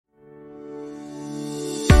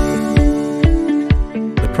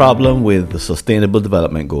problem with the Sustainable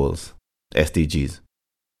Development Goals, SDGs.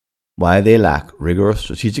 Why they lack rigorous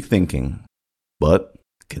strategic thinking, but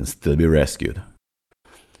can still be rescued.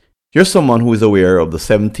 Here's someone who is aware of the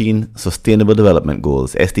 17 Sustainable Development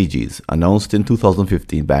Goals, SDGs, announced in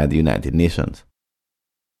 2015 by the United Nations.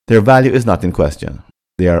 Their value is not in question.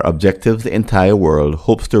 They are objectives the entire world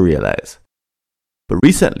hopes to realize. But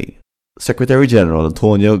recently, Secretary General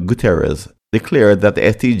Antonio Guterres declared that the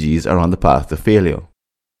SDGs are on the path to failure.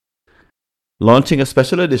 Launching a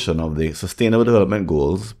special edition of the Sustainable Development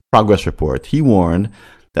Goals Progress Report, he warned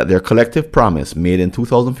that their collective promise made in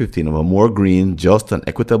 2015 of a more green, just, and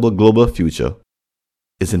equitable global future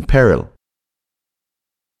is in peril.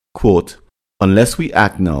 Quote, "Unless we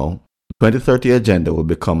act now, the 2030 agenda will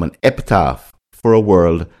become an epitaph for a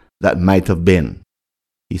world that might have been,"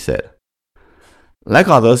 he said. Like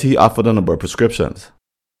others, he offered a number of prescriptions.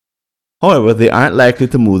 However, they aren't likely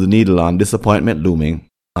to move the needle on disappointment looming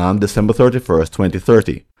on December 31st,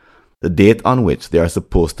 2030, the date on which they are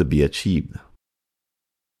supposed to be achieved.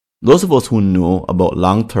 Those of us who know about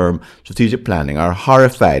long-term strategic planning are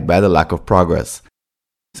horrified by the lack of progress,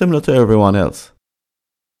 similar to everyone else.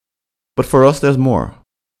 But for us, there's more.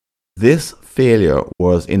 This failure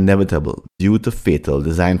was inevitable due to fatal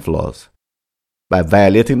design flaws. By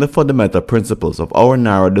violating the fundamental principles of our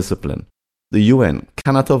narrow discipline, the UN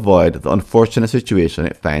cannot avoid the unfortunate situation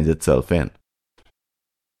it finds itself in.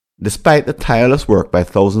 Despite the tireless work by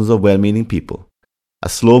thousands of well-meaning people, a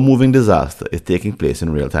slow-moving disaster is taking place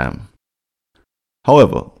in real time.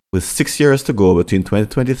 However, with 6 years to go between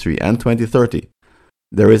 2023 and 2030,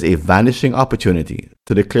 there is a vanishing opportunity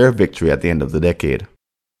to declare victory at the end of the decade.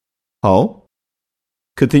 How?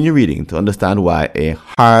 Continue reading to understand why a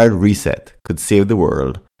hard reset could save the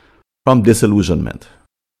world from disillusionment.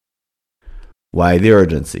 Why the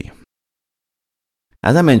urgency?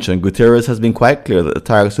 As I mentioned, Guterres has been quite clear that the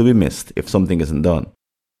targets will be missed if something isn't done.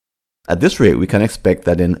 At this rate, we can expect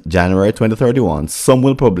that in January 2031, some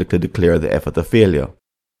will publicly declare the effort a failure.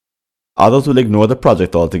 Others will ignore the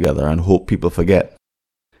project altogether and hope people forget.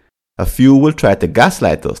 A few will try to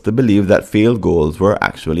gaslight us to believe that failed goals were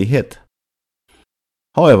actually hit.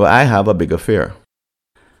 However, I have a bigger fear.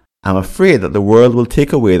 I'm afraid that the world will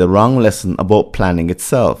take away the wrong lesson about planning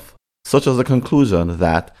itself, such as the conclusion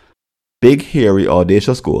that big, hairy,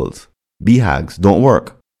 audacious goals, BHAGs, don't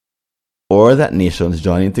work, or that nations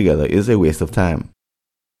joining together is a waste of time,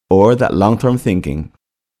 or that long-term thinking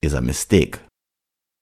is a mistake.